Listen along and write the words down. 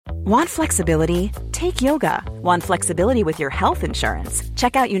Want flexibility? Take yoga. Want flexibility with your health insurance?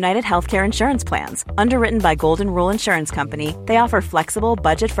 Check out United Healthcare Insurance Plans. Underwritten by Golden Rule Insurance Company, they offer flexible,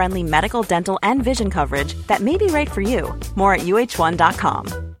 budget-friendly medical, dental, and vision coverage that may be right for you. More at uh1.com.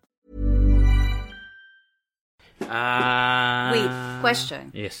 Wait,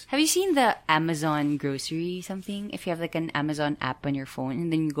 question. Yes. Have you seen the Amazon grocery something? If you have like an Amazon app on your phone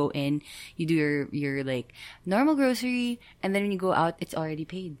and then you go in, you do your like normal grocery, and then when you go out, it's already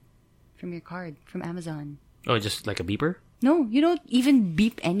paid from your card from Amazon. Oh, just like a beeper? No, you don't even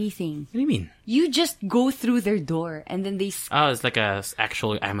beep anything. What do you mean? You just go through their door and then they... Oh, it's like a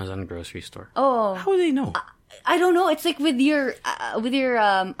actual Amazon grocery store. Oh. How do they know? I don't know. It's like with your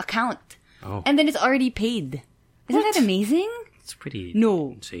account. Oh. And then it's already paid. Isn't that amazing? It's pretty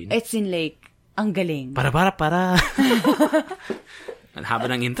insane. It's in like, ang galing. Para. Ang haba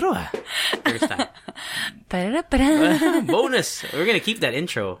ng intro, ah. First time. Para. Bonus. We're gonna keep that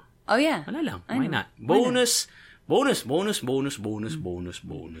intro. Oh, yeah. Wala lang. Why not? Bonus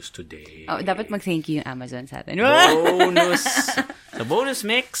today. Oh, dapat mag-thank you yung Amazon sa atin. Bonus. The bonus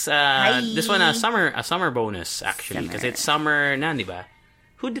mix. This one, a summer bonus, actually. Because it's summer na, di ba?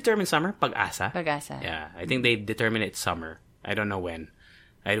 Who determines summer? Pag-asa? Pag-asa. Yeah. I think they determine it's summer. I don't know when.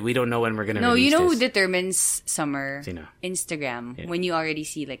 We don't know when we're gonna No, release you know this. who determines summer? Sino? Instagram. Yeah. When you already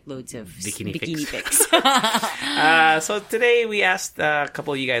see like loads of Bikini pics. So today we asked a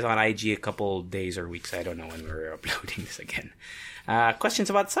couple of you guys on IG a couple days or weeks. I don't know when we're uploading this again. Questions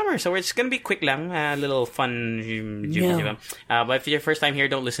about summer. So we're just going to be quick lang. A little fun. No. But if you're first time here,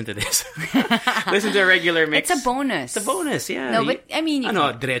 don't listen to this. Listen to a regular mix. It's a bonus. It's a bonus, yeah. No, but I mean...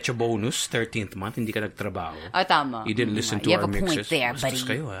 Diretso bonus, 13th month, hindi ka nagtrabaho. Oh, tama. You didn't listen to you our have a mixes. point there, buddy. Bastos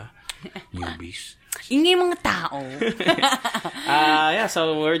kayo, ha? Newbies. Ingay mga tao. Yeah,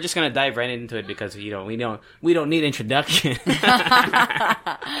 so we're just gonna dive right into it because we don't need introduction.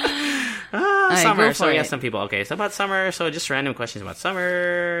 Summer. So we have some people. Okay, so about summer. So just random questions about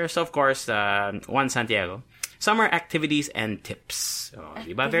summer. So of course, Juan Santiago, summer activities and tips. So,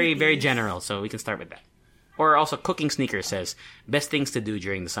 diba? Very very general. So we can start with that. Or also cooking sneakers says best things to do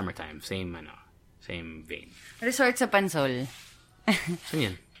during the summertime. Same vein. Resort sa Pansol. Saan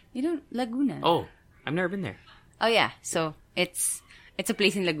yan? You know, Laguna. Oh, I've never been there. Oh yeah, so it's a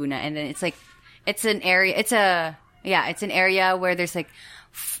place in Laguna, and then it's an area where there's like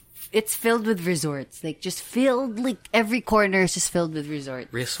it's filled with resorts, like just filled, like every corner is just filled with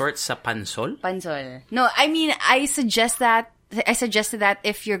resorts. Resort sa Pansol? Pansol. No, I mean I suggested that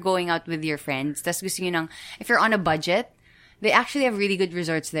if you're going out with your friends, tas gusto nyo if you're on a budget, they actually have really good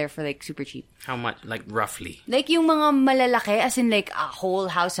resorts there for like super cheap. How much? Like roughly? Like yung mga malalaki, as in like a whole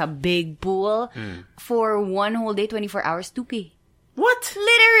house, a big pool, for one whole day, 24 hours, 2K. What?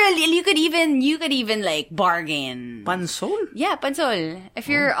 Literally, you could even like bargain. Pansol? Yeah, Pansol. If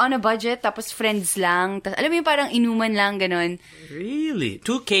you're on a budget, tapos friends lang, alam mo yung parang inuman lang, ganon. Really?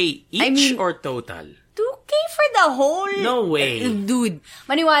 2K each or total? 2K for the whole... No way. Dude,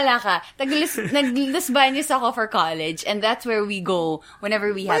 maniwala ka. Naglisbanis ako for college, and that's where we go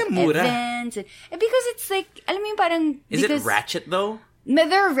whenever we have events. Because it's like, alam mo yung parang... Is it ratchet though? There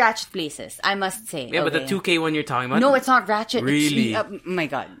are ratchet places, I must say. Yeah, but the 2K one you're talking about? No, it's not ratchet. Really? Oh my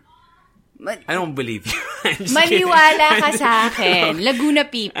God. I don't believe you. Maniwala ka sa akin. Laguna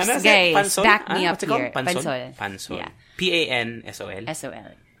peeps, guys. Pansol? Back me up here. Pansol. Pansol. Yeah. P-A-N-S-O-L?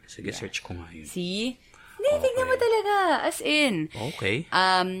 S-O-L. Sige, search ko nga yun. See? Tingnan mo talaga. As in. Okay. So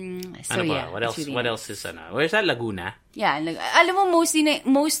ano yeah. ba? What else is Where's that? Laguna? Yeah. Alam mo, most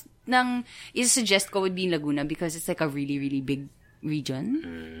ng i-suggest ko would be in Laguna because it's like a really, really big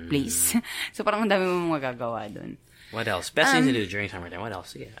region, place. So parang ang dami mo magagawa doon. What else? Best thing to do during summertime. What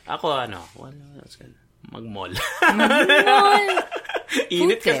else? Yeah. Ako, what else? Mag-mall.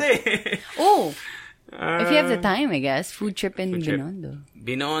 Init kasi. Oh! If you have the time, I guess. Food trip in Binondo.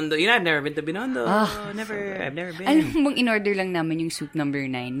 Binondo. You know, I've never been to Binondo. I've never been. Alam mo bang in-order lang namin yung soup number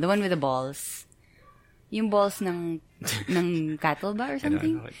 9? The one with the balls. Yung balls ng cattle ba or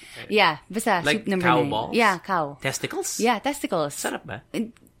something? I don't know. Yeah, basta like soup number 9. Cow balls? Yeah, cow. Testicles? Yeah, testicles. Sarap ba?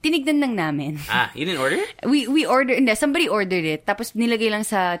 Tinignan lang namin. You didn't order it? We ordered, hindi, somebody ordered it, tapos nilagay lang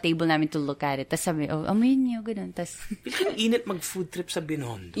sa table namin to look at it. Tapos sabi, amoyin niyo, ganun. Tapos, Bilang init mag-food trip sa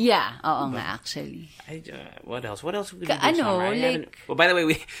Binondo. Yeah, oo nga, actually. What else? What else we do summer? Well, by the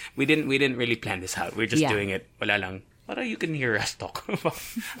way, we didn't really plan this out. We're just doing it. Wala lang. Pero you can hear us talk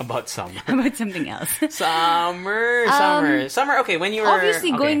about summer. About something else. Summer. Okay, when you were...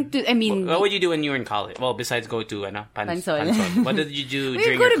 Obviously going to, what would you do when you were in college? Well, besides go to, Pansol. What did you do we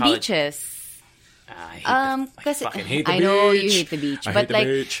during go your to college? beaches. I fucking hate the beach. I know you hate the beach. I but hate the like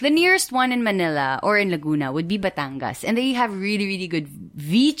beach. the nearest one in Manila or in Laguna would be Batangas. And they have really, really good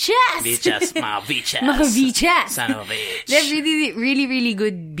beaches. Beaches, mga beaches. Mga beaches. Son of a bitch. They have really, really, really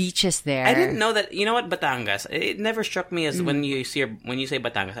good beaches there. I didn't know that. You know what, Batangas? It never struck me as when you say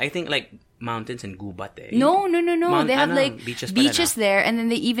Batangas. I think like mountains and gubat. Eh. No. They have like beaches there, and then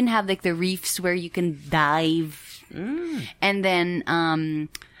they even have like the reefs where you can dive. And then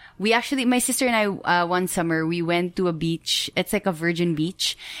my sister and I one summer we went to a beach. It's like a virgin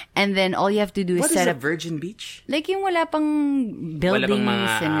beach, and then all you have to do is What set is a up virgin beach? like yung wala pang buildings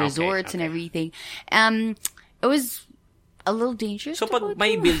and resorts and everything. It was a little dangerous. So pag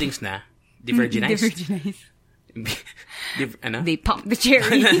may buildings na, de-virginized. They pop the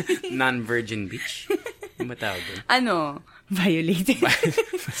cherry. Non-virgin beach. Yung matawag dun? Violated.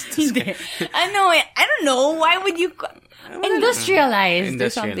 Hindi. I don't know. Why would you... Industrialized or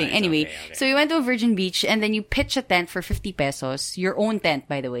something. Anyway, okay. So we went to a virgin beach and then you pitch a tent for 50 pesos. Your own tent,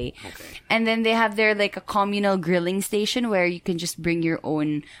 by the way. Okay. And then they have there like a communal grilling station where you can just bring your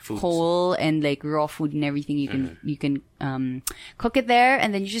own coal and like raw food and everything. You can cook it there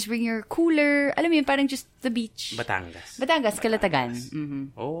and then you just bring your cooler. Alam mo yun, parang just the beach. Batangas, Calatagan. Mm-hmm.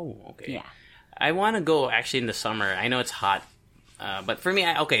 Oh, okay. Yeah. I want to go actually in the summer. I know it's hot. But for me,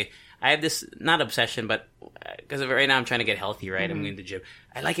 I have this, not obsession, but because right now I'm trying to get healthy, right? I'm going to the gym.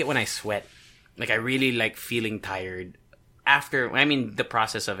 I like it when I sweat. Like, I really like feeling tired after, the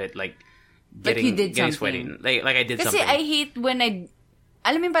process of it, like, getting sweaty. Like I did Kasi something. I hate when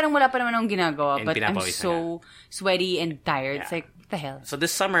alam mo parang wala pa naman akong ginagawa, And but I'm so sweaty and tired. Yeah. It's like, what the hell? So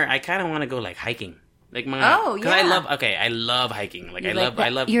this summer, I kind of want to go, like, hiking. Like, mga... Oh, yeah. Because I love hiking. Like, I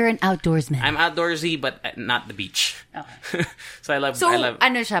love... You're an outdoorsman. I'm outdoorsy, but not the beach. Okay. So I love...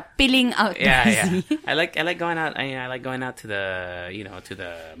 ano siya? Piling outdoorsy. Yeah. I like going out. I like going out to the, to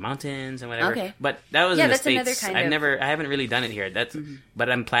the mountains and whatever. Okay. But that was in the that's States. another kind I haven't really done it here.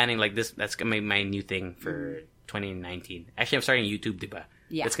 But I'm planning like this. That's gonna be my new thing for 2019. Actually, I'm starting YouTube, diba?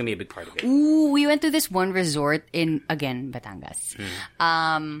 Yeah. That's gonna be a big part of it. Ooh, we went to this one resort in, again, Batangas.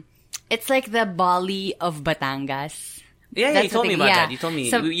 It's like the Bali of Batangas. Yeah, you told me about that. You told me.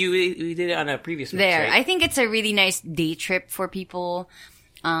 So, we did it on a previous mix, there. right? I think it's a really nice day trip for people.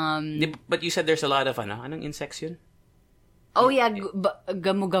 But you said there's a lot of, anong insects yun? Oh, yeah,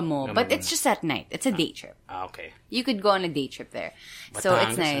 gamo-gamo. But it's just at night. It's a day trip. Okay. You could go on a day trip there. So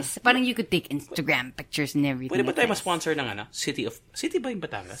it's nice. Parang you could take Instagram pictures and everything. Pwede ba tayo ma-sponsor ng City ba yung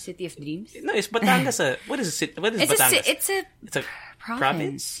Batangas? City of Dreams? No, it's Batangas. What is Batangas? It's a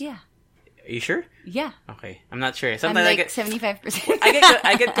province? Yeah. Are you sure? Yeah. Okay. I'm not sure. I'm Sometimes like 75%.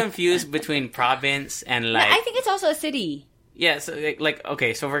 I get confused between province and like... I think it's also a city. Yeah, so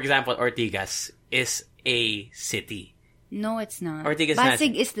okay, so for example, Ortigas is a city. No, it's not. Ortigas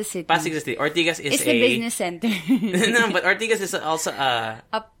Pasig is the city. Pasig is the city. Ortigas is it's the business center. No, but Ortigas is also an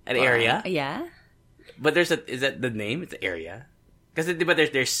area. Yeah. But is that the name? It's the area. Because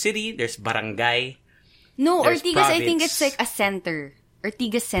there's city, there's barangay. No, there's Ortigas, province. I think it's like a center.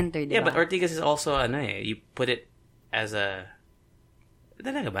 Ortigas Center, diba? Yeah, but Ortigas is also you put it as a...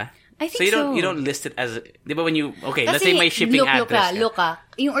 Talaga ba? I think so. You don't list it as... Di ba when you... Okay, kasi, let's say my shipping address. Look,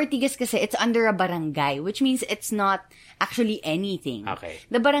 yung Ortigas kasi, it's under a barangay, which means it's not actually anything. Okay.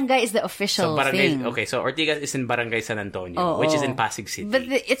 The barangay is the official thing. Okay, so Ortigas is in Barangay San Antonio, which is in Pasig City. But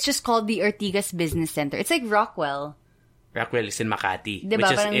it's just called the Ortigas Business Center. It's like Rockwell. Rockwell is in Makati, diba?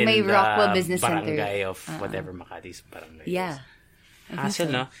 which is in may Rockwell Business barangay Center. of whatever Makati's barangay yeah. is.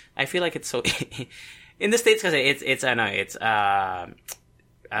 Hassle, no? I feel like it's so... in the States kasi, it's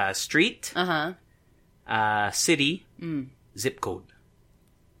street, city, zip code.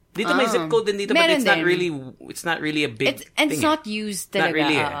 Dito may zip code din dito, but it's not really a big thing. And it's not used talaga. Not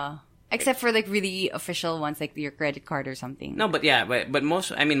really. Except for like really official ones, like your credit card or something. No, but yeah, but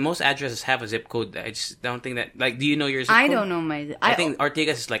most addresses have a zip code. I just don't think that, like, do you know your zip code? I don't know my zip. I think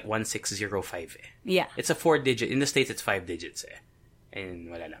Ortigas is like 1605 eh. Yeah. It's a 4-digit. In the States, it's 5 digits eh. And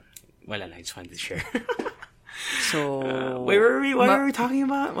wala lang. I just wanted to share. So... where were we? What were we talking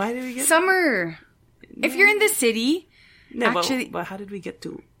about? Why did we get... Summer. No. If you're in the city... No, actually... But how did we get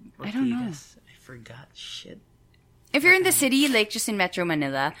to Ortigas? I don't know. I forgot. Shit. If you're in the city, like just in Metro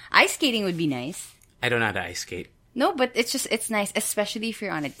Manila, ice skating would be nice. I don't know how to ice skate. No, but it's nice, especially if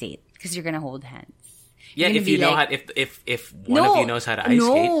you're on a date, because you're gonna hold hands. Yeah, if you know how, if one of you knows how to ice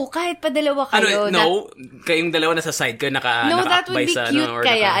skate. No, kahit pa dalawa kayo. Kayong dalawa nasa side ko, that would be cute or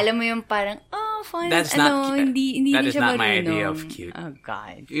kaya. Alam mo yung parang, fun. That's not cute. Hindi that is siya not my marunong. idea of cute. Oh,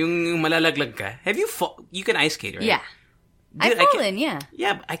 God. Yung malalaglag ka. You can ice skate, right? Yeah. Dude, I've fallen, yeah.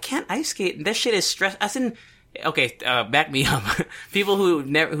 Yeah, but I can't ice skate. That shit is stress. As in, Okay, back me up. People who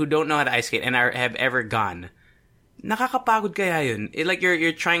don't know how to ice skate and have ever gone, nakakapagod kaya yun. Like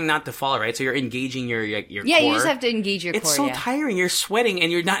you're trying not to fall, right? So you're engaging your core. You just have to engage your core. It's so tiring. You're sweating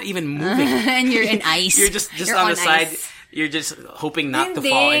and you're not even moving. And you're in ice. You're just on the side. You're just hoping not to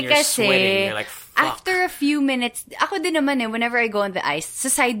fall and you're sweating. You're like, fuck. After a few minutes, ako din naman whenever I go on the ice, sa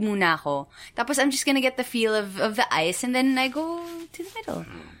side muna ako. Tapos I'm just gonna get the feel of the ice and then I go to the middle.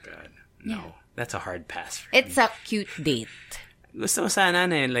 Oh, God. No. Yeah. That's a hard pass for It's me. a cute date. Gusto mo sana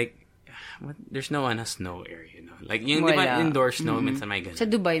like, there's no snow area, Like, yung di ba indoor snow, minsan may ganun. Sa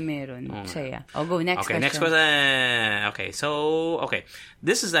Dubai meron. Saya. I'll go next question. Next question. Okay,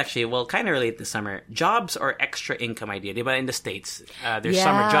 this is actually, kind of related to summer. Jobs or extra income idea. Di ba in the States, there's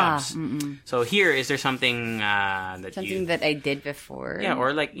summer jobs. So here, is there something that I did before? Yeah,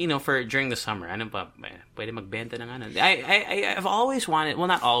 or like, for during the summer. Ano ba? Pwede magbenta ng ano. I've always wanted, well,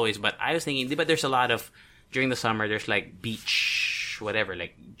 not always, but I was thinking, di ba there's a lot of, during the summer, there's like beach, whatever,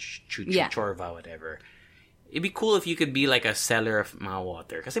 like chorva, whatever. It'd be cool if you could be like a seller of mga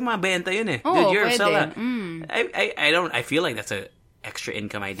water. Kasi mabenta yun eh. Dude, you're a seller. I feel like that's a extra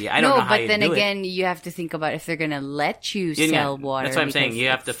income idea. I don't know how you do it. No, but then again, you have to think about if they're gonna let you sell water. That's what I'm saying. You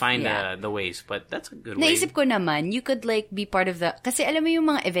have to find the ways. But that's a good way. Naisip ko naman, you could like be part of the... Kasi alam mo yung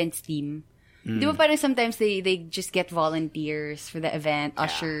mga events team. Di ba parang sometimes they just get volunteers for the event,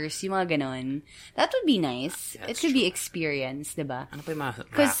 ushers, yung mga ganon. That would be nice. It could be experience, di ba? Ano pa yung mga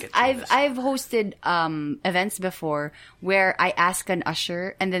because I've hosted events before where I ask an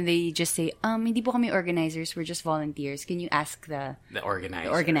usher and then they just say, hindi po kami organizers, we're just volunteers. Can you ask the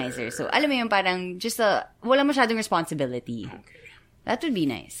organizer? So alam mo yung parang just wala masyadong responsibility. Okay. That would be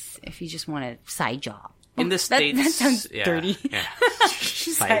nice if you just want a side job. In the States... That sounds dirty. Yeah.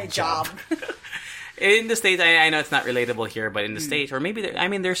 Side job. In the States, I know it's not relatable here, but in the States, or maybe,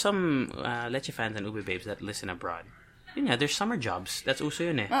 there's some Leche fans and Ube babes that listen abroad. Yeah, there's summer jobs. That's uso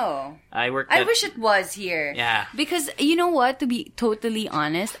yun eh. Oh. I wish it was here. Yeah. Because, you know what, to be totally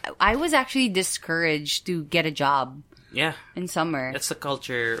honest, I was actually discouraged to get a job. Yeah. In summer. That's the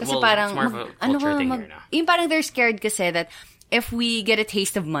culture. Kasi parang, it's more of a culture thing here now. Yung parang they're scared kasi that if we get a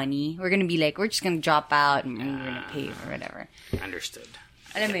taste of money, we're gonna be like, we're just gonna drop out and we're gonna pay or whatever. Understood.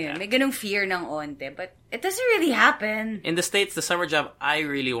 Alam mo yun, may ganung fear ng onte, but it doesn't really happen. In the States, the summer job I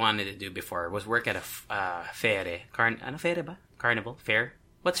really wanted to do before was work at a fere. Ano fere ba? Carnival? Fair?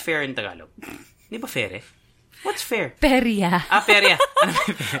 What's fair in Tagalog? Di ba fere? What's fair? Feria. Feria.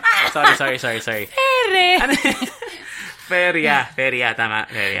 Sorry. Fere. Feria, tama.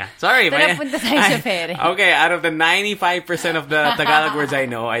 Feria. Sorry, punta tayo sa fere. Okay, out of the 95% of the Tagalog words I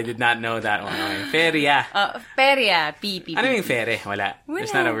know, I did not know that one. Okay. Feria. Feria. P. Ano yung fere? Wala.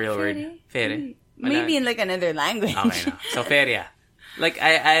 There's not a real word. Fere? Maybe in like another language. Okay, no. So, feria. Like,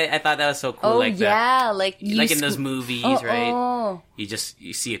 I thought that was so cool. Oh, like yeah. Like in those movies, right? You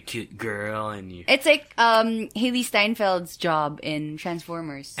see a cute girl and you... It's like Haley Steinfeld's job in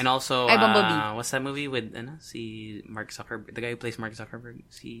Transformers. And also, Bumblebee. what's that movie with, si Mark Zuckerberg? The guy who plays Mark Zuckerberg?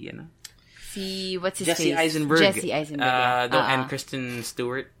 What's his Jesse face? Eisenberg. Jesse Eisenberg. And Kristen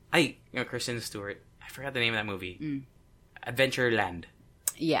Stewart. Kristen Stewart. I forgot the name of that movie. Adventureland.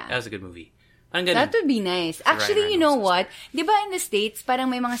 Yeah. That was a good movie. That would be nice. Actually, you know what? Di ba in the States, parang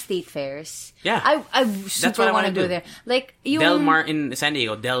may mga state fairs? Yeah. I super want to go there. Like, yung... Del Mar, in San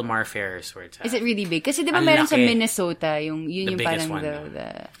Diego, Del Mar Fair is where it's at. Is it really big? Kasi di ba meron sa Minnesota, yung parang one,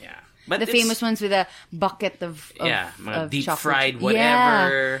 the But the famous ones with a bucket of deep chocolate. fried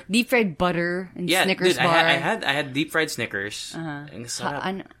whatever. Yeah. Deep fried butter and Snickers bar. I had deep fried Snickers. And it's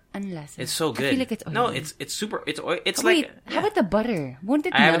so good. I feel like it's oily. No, it's super. It's Wait, like. how about the butter? Won't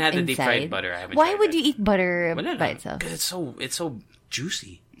it I haven't melt had the inside? deep fried butter. Why would you eat butter by itself? Because it's so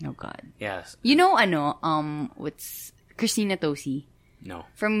juicy. Oh God. Yes. You know what's Christina Tosi? No.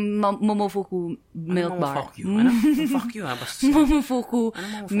 From Momofuku Milk Bar. Fuck you. Momofuku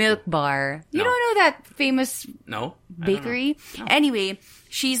Milk Bar. You don't know that famous bakery? No. Anyway,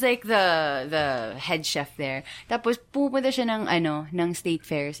 she's like the head chef there. Tapos pupunta siya ng state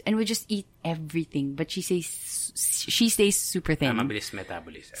fairs and we just eat everything. But she stays super thin. Mabilis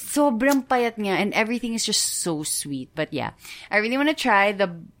metabolism. Sobrang payat nga and everything is just so sweet. But yeah, I really want to try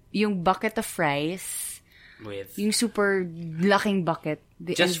yung bucket of fries. With yung super laking bucket.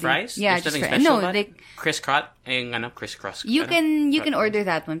 Just fries? Yeah, There's just nothing fries. special No, about like crisscross. You can order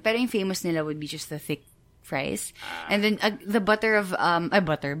that one, pero yung famous nila would be just the thick fries, and then the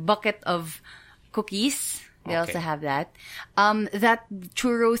bucket of cookies. They also have that. That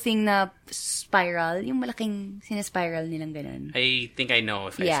churro thing na spiral, yung malaking sinaspiral nilang ganun. I think I know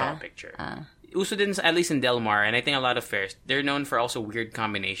if I saw a picture. Uso din, at least in Del Mar, and I think a lot of fairs, they're known for also weird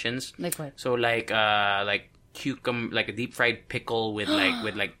combinations. Like what? So like cucumber, like a deep fried pickle with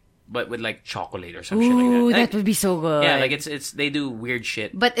chocolate or some shit like Ooh, that. that would be so good. Yeah, like it's they do weird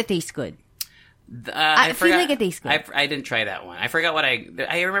shit. But it tastes good. I feel like it tastes good. I didn't try that one. I forgot what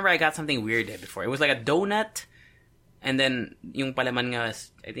I remember I got something weird there before. It was like a donut, and then yung palaman nga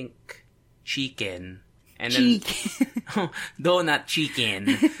was, I think, chicken. And then donut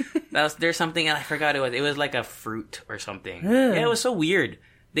chicken. There's something I forgot it was. It was like a fruit or something. Yeah, it was so weird.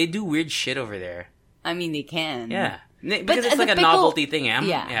 They do weird shit over there. I mean, they can. Yeah. Because it's like a novelty thing.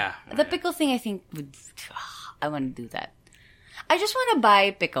 Yeah. The pickle thing, I think, I want to do that. I just want to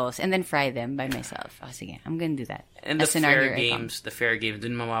buy pickles and then fry them by myself. Oh, sige, I'm gonna do that. And the fair games,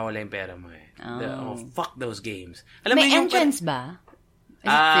 dun mawawala yung pera mo eh. Fuck those games. Alam May mo yung entrance ba? Is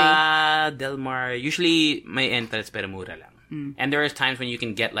it free? Del Mar, usually may entrance pero mura lang. And there is times when you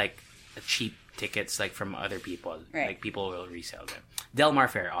can get like cheap tickets like from other people. Right. Like people will resell them. Del Mar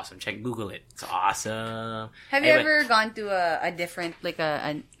Fair, awesome. Google it. It's awesome. Have you ever gone to a different, like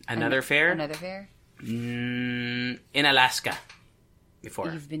another fair? Another fair? In Alaska. Before.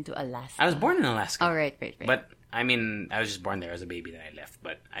 You've been to Alaska. I was born in Alaska. Oh, right. But, I mean, I was just born there as a baby, then I left.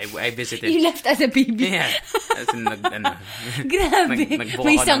 But I visited. You left as a baby? Yeah. As in, Grabe.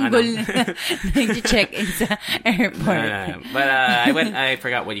 May sanggol na nag-check in sa airport. No. But I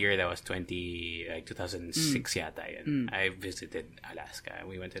forgot what year that was, 2006 yata yun. I visited Alaska.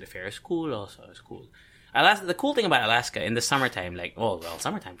 We went to the fair school also. It was cool. Alaska, the cool thing about Alaska, in the summertime,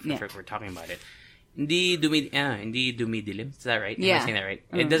 summertime, if we're talking about it, hindi dumidilim. Is that right? Yeah. Am I saying that right?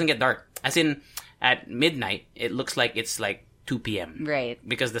 It doesn't get dark. As in, at midnight, it looks like it's like 2 p.m. Right.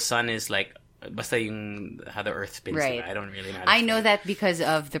 Because the sun is like, basta yung how the earth spins. Right. I don't really know. I know that because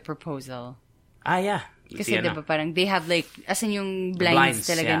of The Proposal. Yeah. Kasi diba parang they have like, as in yung blinds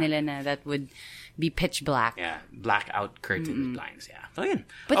talaga nila na that would be pitch black. Yeah. Blackout curtain blinds. Yeah. So yun.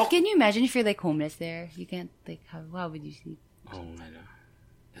 But can you imagine if you're like homeless there? You can't like, how would you sleep? Oh, I know.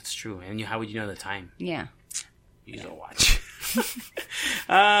 That's true. And how would you know the time? Yeah. Use a watch.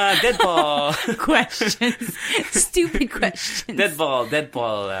 Deadpool. Questions. Stupid questions.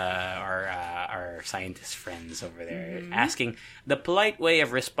 Deadpool, our scientist friends over there, asking the polite way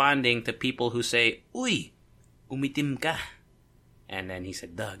of responding to people who say, "Uy, umitim ka." And then he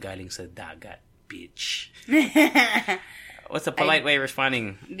said, "Duh, galing sa dagat, bitch." What's the polite way of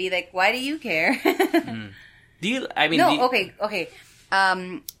responding? Be like, why do you care? Do you, I mean... No, okay.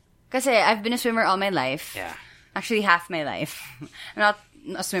 Kasi I've been a swimmer all my life. Yeah. Actually, half my life. I'm not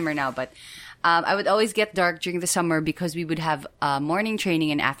a swimmer now, but I would always get dark during the summer because we would have morning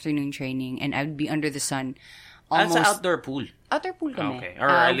training and afternoon training, and I would be under the sun almost... That's an outdoor pool. Outdoor pool kami. Okay. Or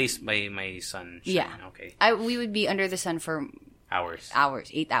at least my son. Yeah. Okay. We would be under the sun for... Hours.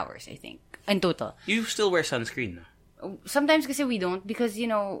 8 hours, I think. In total. You still wear sunscreen, no? Sometimes kasi we don't because,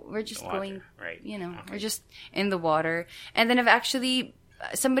 we're just going... Right. Okay. We're just in the water. And then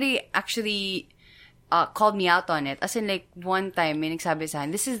somebody actually called me out on it. As in, like, one time, may nagsabi sa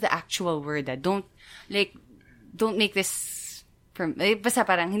akin, this is the actual word. Don't make this from... Basta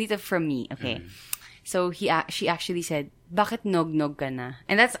parang, hindi to from me, okay? So, she actually said, bakit nog-nog ka na?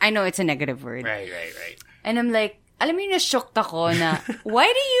 And I know it's a negative word. Right. And I'm like, alam mo yung na-shocked ako na, why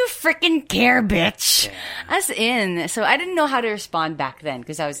do you freaking care, bitch? Yeah. As in, so I didn't know how to respond back then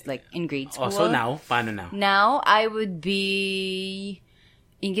because I was like in grade school. Oh, so now? Paano now? Now, I would be...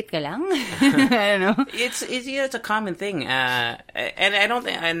 Ingit ka lang? I don't know. It's a common thing. And I don't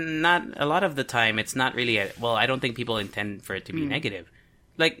think, and not, a lot of the time, it's not really, I don't think people intend for it to be negative.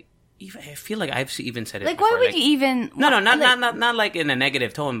 Like, I feel like I've even said it like, before. Why would you even... No, not like in a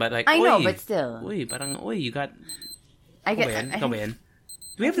negative tone, but like, I know, but still. You got... Go ba yan?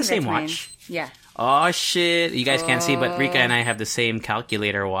 Do we have the same watch? Yeah. Oh, shit. You guys can't see, but Rika and I have the same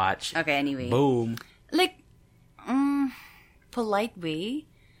calculator watch. Okay, anyway. Boom. Like, polite way?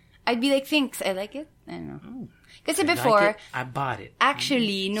 I'd be like, thanks, I like it. I don't know. Kasi before... Like it, I bought it.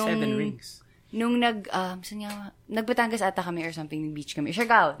 Actually, 7 rings. Nung nagbatangas ata kami or something, beach kami.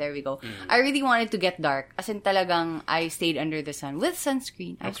 Siargao, there we go. I really wanted to get dark. As in talagang, I stayed under the sun with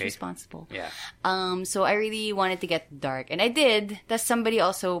sunscreen. I was responsible. Yeah. So I really wanted to get dark. And I did. Thus somebody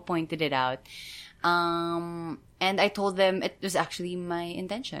also pointed it out. And I told them it was actually my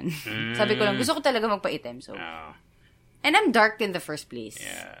intention. Sabi ko lang, gusto ko talaga magpaitim. So. Oh. And I'm dark in the first place.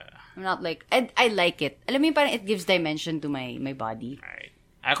 Yeah. I'm not like, I like it. Alam mo yung parang it gives dimension to my body. Right.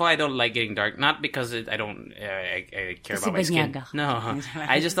 I don't like getting dark, not because I don't I care about my skin. No,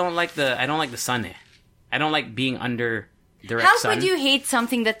 I just don't like the sun. I don't like being under direct sun. How could you hate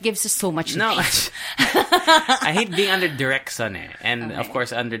something that gives us so much light? I hate being under direct sun. And of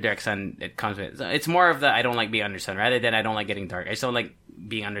course, under direct sun, it comes with... It's more of the I don't like being under sun rather than I don't like getting dark. I just don't like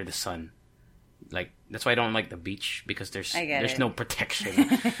being under the sun. Like, that's why I don't like the beach, because there's it. no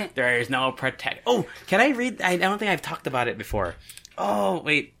protection. There is no protect. Oh, can I read? I don't think I've talked about it before. Oh,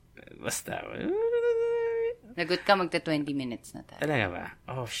 wait. What's that? Nagut ka, magta 20 minutes na tayo. Talaga ba?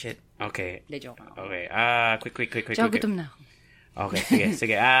 Oh, shit. Okay. De, joke lang. Okay. Quick. Tsaka gutom na ako. Okay,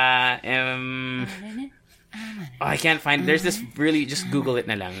 sige. I can't find. There's this really. Just Google it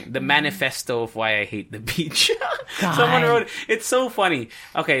na lang. The manifesto of why I hate the beach. Someone wrote. It's so funny.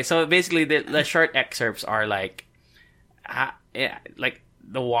 Okay, so basically the short excerpts are like, like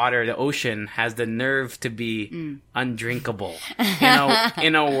the water, the ocean has the nerve to be undrinkable.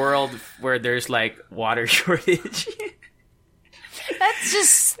 In a world where there's like water shortage. That's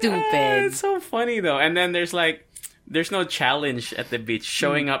just stupid. It's so funny though. And then there's no challenge at the beach.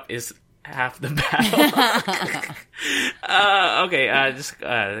 Showing up is half the battle. Okay, just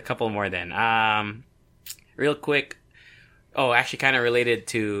a couple more then. Real quick. Oh, actually kind of related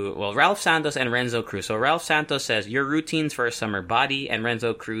to, Ralph Santos and Renzo Cruz. So Ralph Santos says, your routines for a summer body, and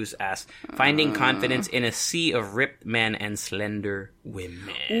Renzo Cruz asks, finding confidence in a sea of ripped men and slender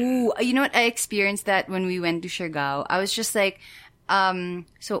women. Ooh, you know what? I experienced that when we went to Siargao. I was just like,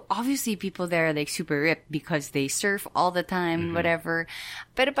 so obviously people there are like super ripped because they surf all the time, whatever.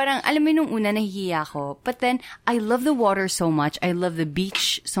 Pero parang, alam mo nung una nahihiya ako. But then, I love the water so much. I love the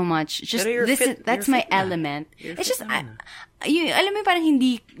beach so much. Just, that's my element. It's just, alam mo parang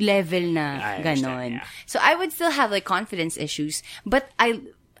hindi level na ganon. Yeah. So I would still have like confidence issues. But I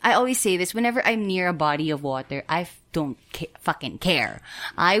always say this, whenever I'm near a body of water, I don't fucking care.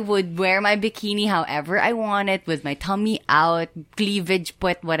 I would wear my bikini however I want it, with my tummy out, cleavage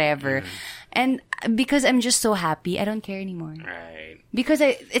put, whatever. And because I'm just so happy, I don't care anymore. Right. Because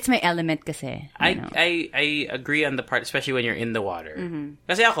it's my element kasi. I agree on the part, especially when you're in the water.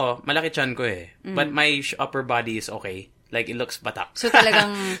 Kasi ako, malaki tiyan ko eh. But my upper body is okay. Like, it looks batak. So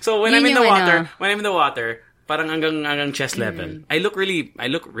talagang... So when I'm in the water, parang hanggang chest level. I look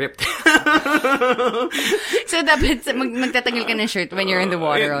ripped. So dapat magtatanggal ka ng shirt when you're in the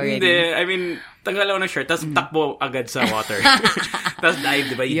water already. Hindi. I mean, tanggal ako ng shirt, tapos takbo agad sa water. Tapos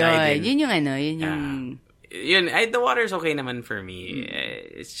dive, diba? Dive in. Yun yung The water's okay naman for me.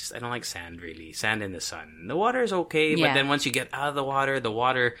 It's just, I don't like sand really. Sand in the sun. The water's okay, but then once you get out of the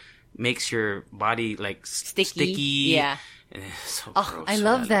water makes your body like sticky. Yeah. So gross. I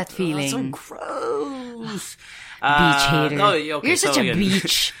love that feeling. So gross. Beach hater. Okay, You're such a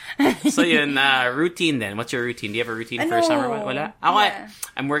beach. So yun, routine then. What's your routine? Do you have a routine for summer? Wala?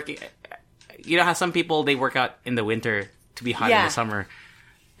 I'm working. You know how some people, they work out in the winter to be hot in the summer.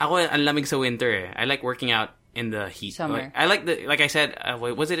 Ako, ang lamig sa winter eh. I like working out in the heat. Summer. I like like I said,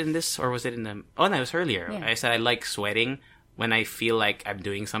 was it in this or was it in the... Oh, no, it was earlier. Yeah. I said I like sweating when I feel like I'm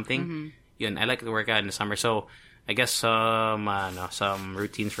doing something. Yun, I like to work out in the summer. So, I guess some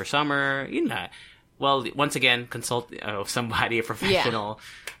routines for summer. Yun na. Well, once again, consult somebody, a professional. Yeah.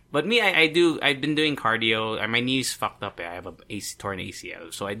 But me, I've been doing cardio. My knee's fucked up. I have a torn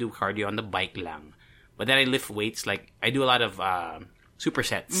ACL. So I do cardio on the bike lang. But then I lift weights. Like, I do a lot of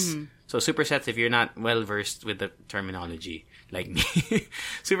supersets. So supersets, if you're not well versed with the terminology, like me,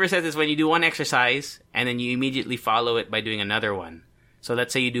 supersets is when you do one exercise and then you immediately follow it by doing another one. So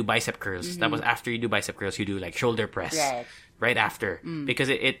let's say you do bicep curls. That was after you do bicep curls, you do like shoulder press right after, because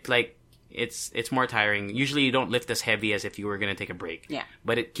it's more tiring. Usually you don't lift as heavy as if you were gonna take a break. Yeah.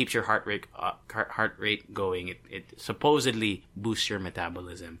 But it keeps your heart rate going. It supposedly boosts your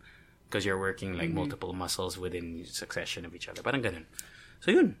metabolism because you're working like multiple muscles within succession of each other. Parang ganun. So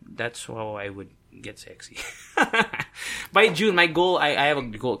yun, that's how I would get sexy. By June, my goal, I have a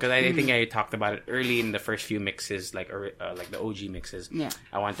goal, because I think I talked about it early in the first few mixes, like the OG mixes. Yeah.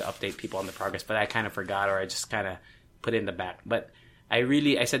 I wanted to update people on the progress, but I kind of forgot, or I just kind of put it in the back. But I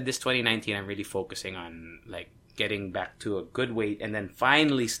said this 2019, I'm really focusing on like getting back to a good weight and then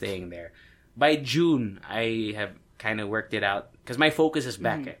finally staying there. By June, I have kind of worked it out, because my focus is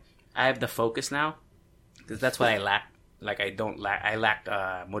back. I have the focus now, because that's what I lack. Like, I lacked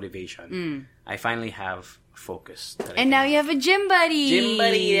motivation. I finally have focus. And now you have a gym buddy. Gym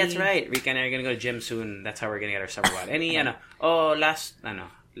buddy, that's right. Rika and I are going to go to gym soon. That's how we're going to get our summer bod.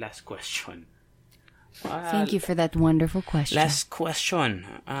 Last question. Thank you for that wonderful question. Last question.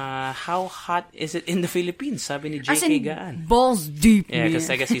 How hot is it in the Philippines? Sabi ni JK Gaan. Balls deep. Yeah, because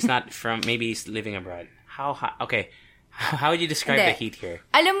I guess he's not from, maybe he's living abroad. How hot? Okay. How would you describe the heat here?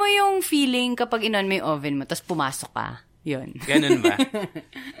 Alam mo yung feeling kapag inon mo yung oven mo, tapos pumasok ka? Yun. Ganun ba?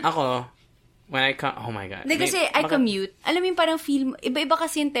 Ako, when I come, oh my God. Hindi kasi I commute, alam mo yung parang feel, iba-iba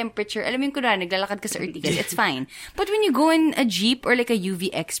kasi yung temperature. Alam mo yung kunwari, naglalakad ka sa Ortigas, it's fine. But when you go in a jeep or like a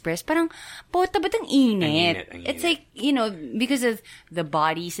UV Express, parang, pota, ba't ang init? It's like, you know, because of the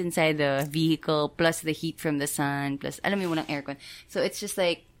bodies inside the vehicle, plus the heat from the sun, plus, alam mo yung walang aircon. So it's just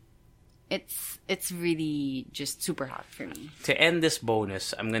like, it's really just super hot for me. To end this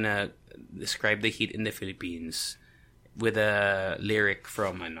bonus, I'm gonna describe the heat in the Philippines with a lyric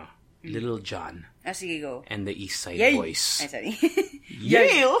from, Little John. Sige, go. And the East Side Yay! Boys. Ay, sorry.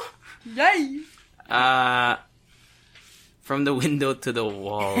 Yay! Yay! From the window to the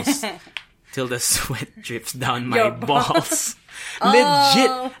walls, till the sweat drips down my balls.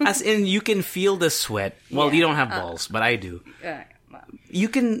 Legit. As in, you can feel the sweat. Well, you don't have balls, but I do. You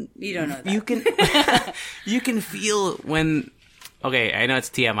don't know that. You can feel when... Okay, I know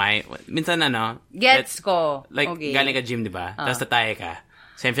it's TMI. Minsan Gets ko. Like, okay. Galing ka gym, diba? Tapos tataye ka.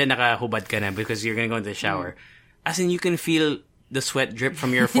 Siyempre, nakahubad ka na because you're gonna go into the shower. As in, you can feel the sweat drip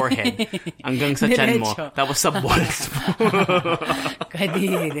from your forehead hanggang sa tiyan mo. Tapos sa balls mo.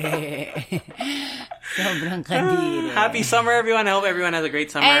 Kadire. Sobrang kadire. Happy summer, everyone. I hope everyone has a great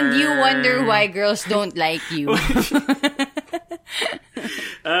summer. And you wonder why girls don't like you.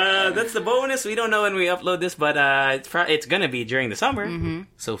 That's the bonus. We don't know when we upload this, but it's gonna be during the summer.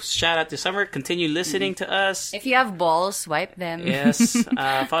 Mm-hmm. So shout out to summer. Continue listening to us. If you have balls, swipe them. Yes.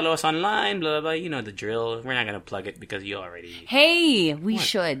 Follow us online. Blah, blah, blah. You know the drill. We're not gonna plug it because you already... Hey, we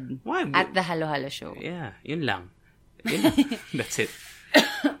should. Why? At the Halo Halo Show. Yeah, yun lang. That's it.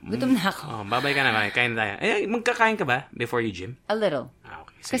 Gutom na ako. Oh, babay ka na. Kain tayo. Magkakain ka ba before you gym? A little.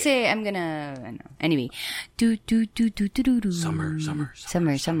 Okay. Sige. Kasi I'm gonna... Anyway. Summer.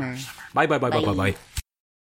 Summer. Bye.